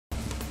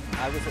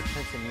I was at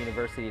Princeton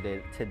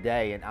University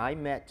today, and I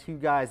met two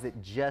guys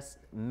that just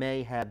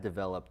may have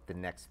developed the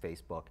next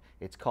Facebook.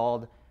 It's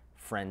called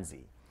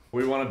Friendsy.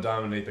 We want to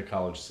dominate the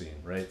college scene,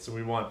 right? So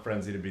we want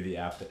Friendsy to be the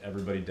app that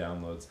everybody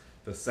downloads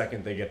the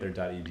second they get their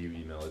 .edu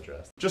email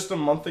address. Just a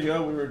month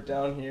ago, we were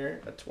down here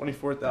at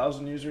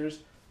 24,000 users.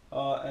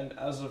 And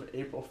as of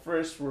April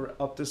 1st, we're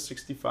up to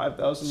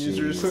 65,000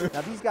 users.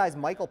 Now these guys,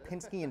 Michael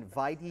Pinsky and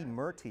Vaidi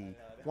Murti,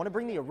 want to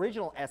bring the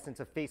original essence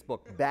of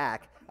Facebook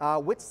back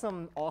with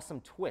some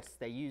awesome twists.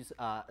 They use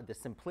the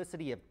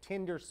simplicity of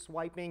Tinder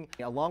swiping,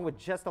 along with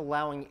just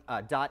allowing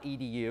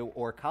 .edu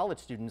or college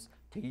students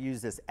to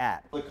use this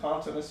app. The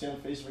content I see on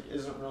Facebook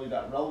isn't really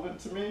that relevant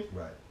to me.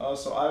 Right.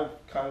 So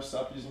I've kind of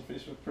stopped using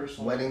Facebook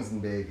personally. Weddings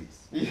and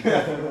babies.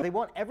 Yeah. They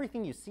want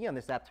everything you see on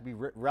this app to be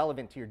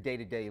relevant to your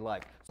day-to-day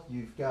life.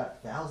 You've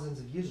got thousands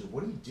of users.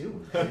 What are you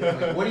doing?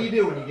 Like, what do you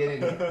do when you get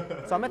in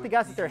here? So I met the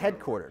guys at their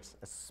headquarters,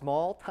 a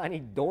small, tiny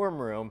dorm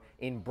room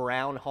in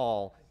Brown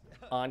Hall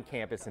on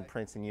campus in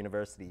Princeton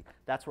University.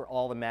 That's where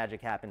all the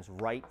magic happens,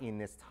 right in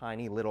this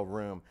tiny little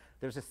room.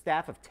 There's a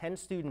staff of 10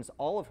 students,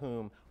 all of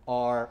whom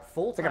are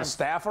full-time. They got a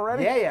staff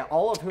already? Yeah,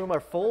 all of whom are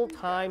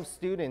full-time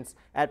students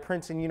at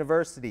Princeton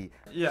University.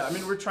 Yeah, I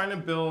mean, we're trying to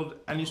build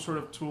any sort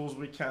of tools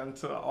we can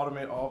to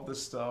automate all of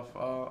this stuff.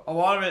 A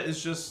lot of it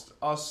is just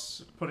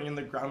us putting in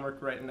the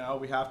groundwork right now.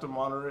 We have to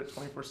monitor it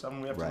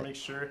 24/7. We have to make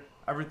sure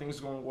everything's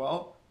going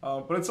well.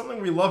 But it's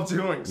something we love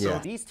doing. So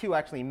These two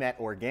actually met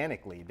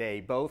organically.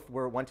 They both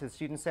went to the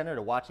Student Center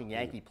to watch a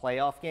Yankee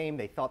playoff game.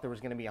 They thought there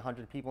was going to be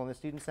 100 people in the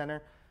Student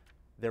Center.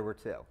 There were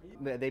two.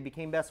 They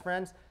became best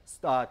friends,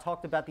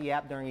 talked about the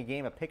app during a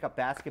game of pickup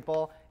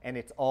basketball, and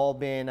it's all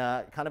been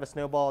kind of a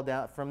snowball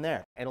down from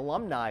there. An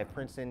alumni of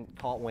Princeton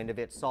caught wind of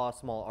it, saw a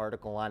small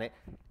article on it,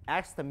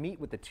 asked to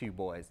meet with the two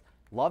boys,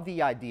 loved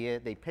the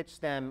idea. They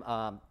pitched them,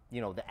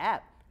 the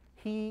app.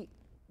 He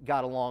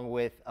got along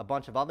with a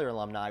bunch of other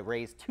alumni,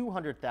 raised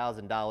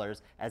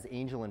 $200,000 as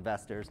angel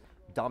investors,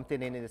 dumped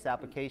it into this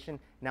application.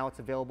 Now it's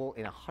available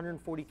in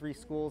 143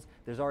 schools.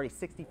 There's already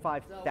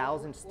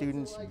 65,000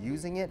 students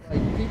using it.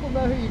 People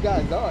know who you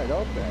guys are,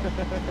 don't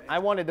they? I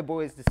wanted the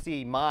boys to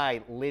see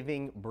my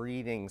living,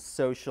 breathing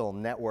social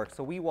network.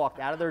 So we walked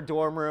out of their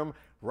dorm room,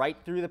 right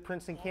through the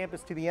Princeton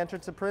campus to the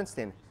entrance of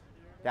Princeton.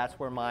 That's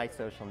where my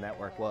social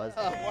network was.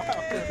 Oh,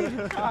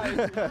 wow.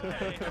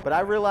 But I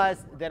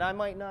realized that I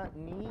might not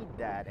need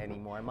that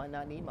anymore. I might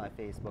not need my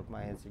Facebook,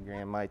 my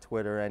Instagram, my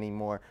Twitter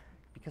anymore,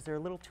 because they're a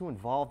little too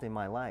involved in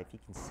my life. You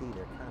can see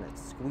they're kind of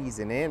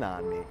squeezing in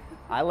on me.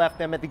 I left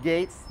them at the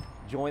gates,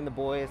 joined the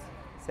boys,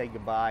 said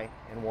goodbye,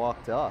 and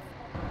walked off.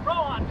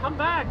 Rowan, come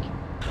back!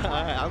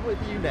 I'm with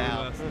you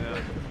now.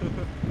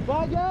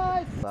 Bye,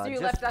 guys! So you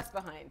left us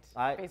behind,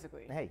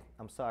 basically. Hey,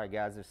 I'm sorry,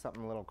 guys. There's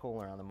something a little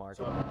cooler on the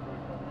market.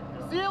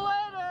 See you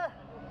later!